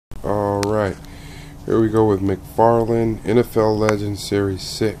Alright, here we go with McFarlane NFL Legends Series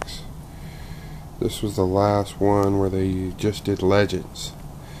 6. This was the last one where they just did Legends.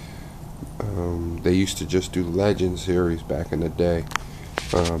 They used to just do Legends series back in the day.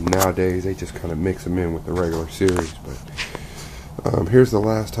 Nowadays they just kind of mix them in with the regular series. But here's the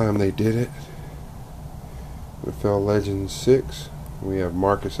last time they did it. NFL Legends 6. We have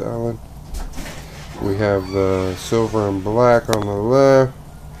Marcus Allen. We have the silver and black on the left.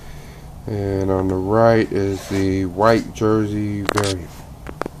 And on the right is the white jersey variant.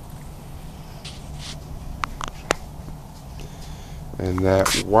 And that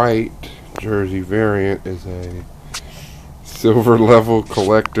white jersey variant is a silver level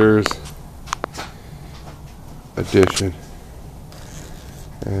collector's edition.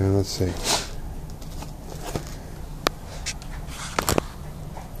 And let's see.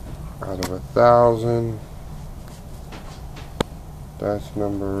 Out of 1,000. That's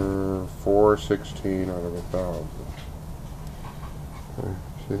number 416 out of 1,000. Okay,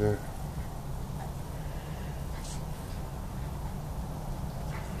 see that?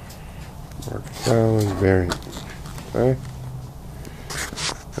 Marcus Allen variants. Okay?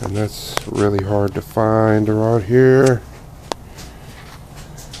 And that's really hard to find around here.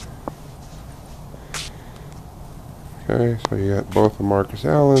 Okay, so you got both of Marcus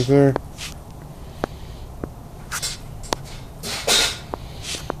Allens there.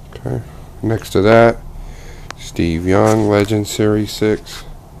 Okay, next to that, Steve Young, Legend Series 6.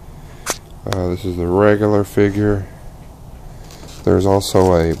 This is the regular figure. There's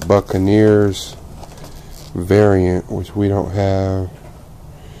also a Buccaneers variant, which we don't have.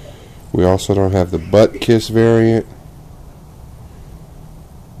 We also don't have the Butt Kiss variant,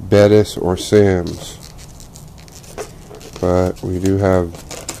 Bettis or Sims. But we do have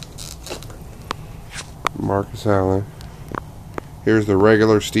Marcus Allen. Here's the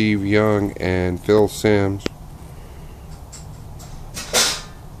regular Steve Young and Phil Sims.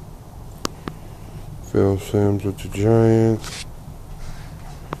 Phil Sims with the Giants.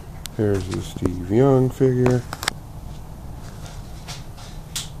 Here's the Steve Young figure.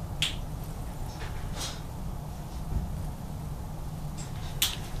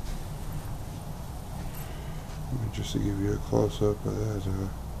 Just to give you a close-up of that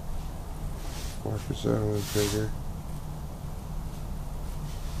Marcus Allen figure.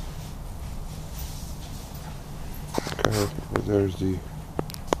 Okay, there's the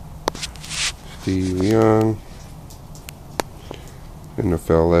Steve Young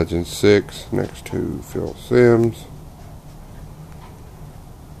NFL Legends 6 next to Phil Sims.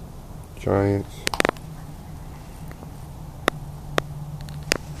 Giants.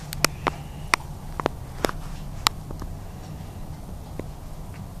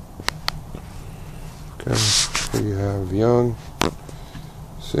 Okay, so you have Young,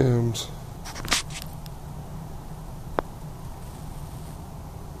 Sims,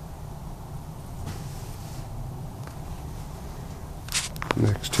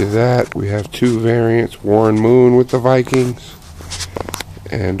 next to that we have two variants, Warren Moon with the Vikings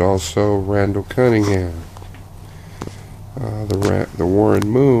and also Randall Cunningham. The Warren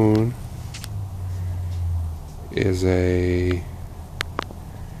Moon is a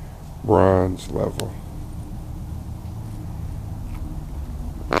bronze level.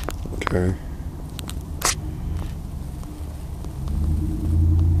 Okay.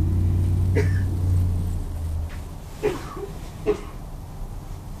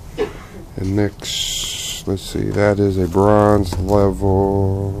 And next, let's see, that is a bronze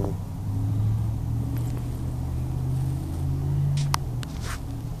level.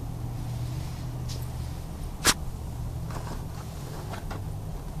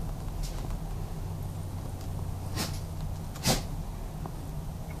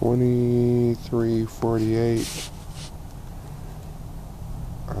 $23.48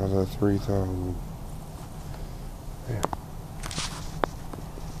 out of 3,000. Yeah.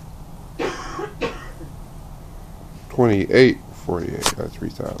 28.48 out of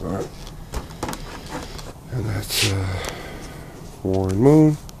 3,000. Right. And that's Warren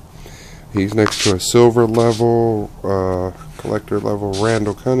Moon. He's next to a silver level, collector level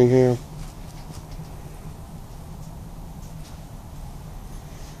Randall Cunningham.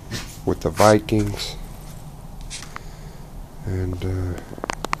 With the Vikings. And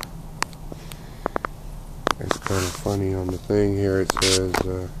it's kind of funny on the thing here, it says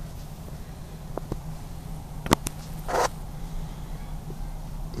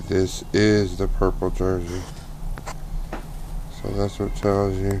this is the purple jersey. So that's what it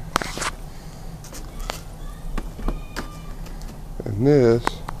tells you. And this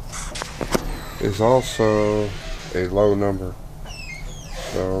is also a low number.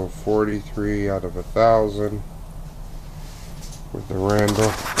 So 43 out of 1,000 with the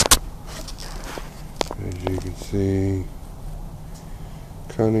Randall. As you can see,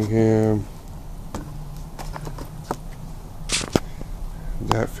 Cunningham.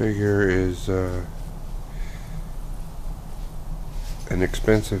 That figure is an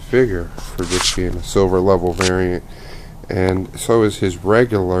expensive figure for this being a silver level variant, and so is his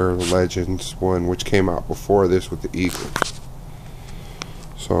regular Legends one, which came out before this with the Eagles.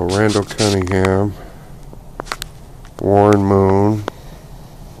 So Randall Cunningham, Warren Moon,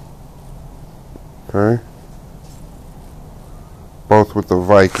 okay, both with the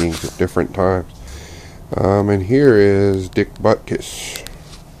Vikings at different times. And here is Dick Butkus.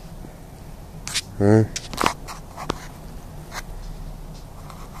 Okay.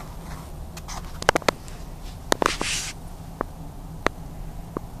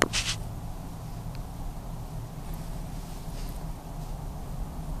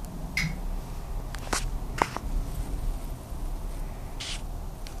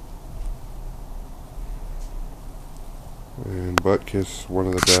 And Butkus, one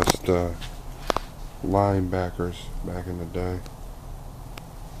of the best linebackers back in the day.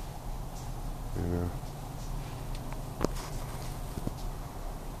 Yeah.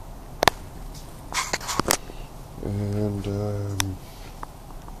 And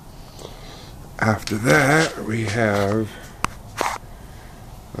after that we have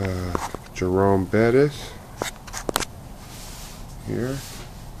Jerome Bettis here.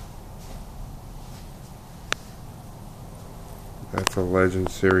 That's a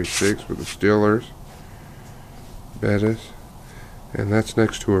Legends Series 6 with the Steelers. Bettis. And that's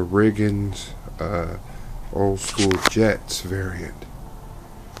next to a Riggins old school Jets variant.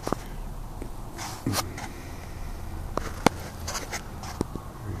 You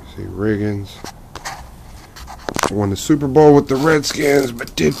see Riggins won the Super Bowl with the Redskins,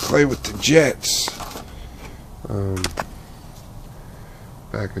 but did play with the Jets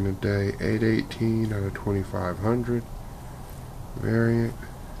back in the day. 818 out of 2,500 variant.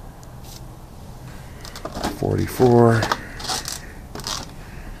 44.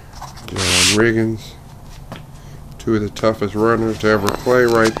 John Riggins. Two of the toughest runners to ever play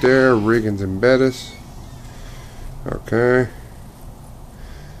right there. Riggins and Bettis. Okay.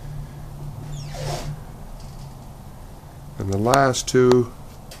 And the last two,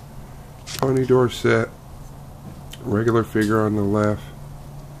 Tony Dorsett. Regular figure on the left.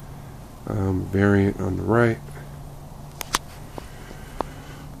 Variant on the right.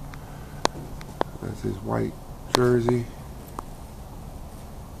 That's his white jersey.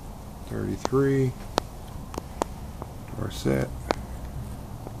 33. Dorsett.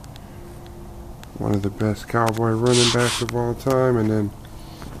 One of the best Cowboy running backs of all time. And then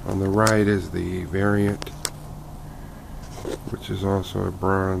on the right is the variant, which is also a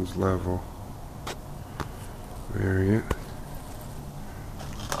bronze level variant.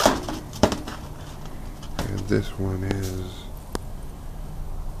 And this one is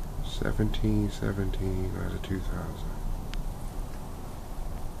 1717 out of 2000.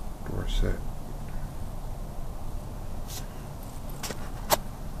 Dorsett.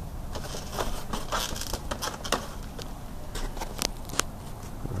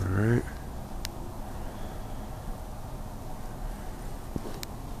 Alright.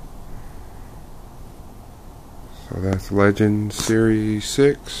 So that's Legends Series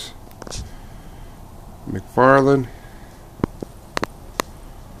 6. McFarlane.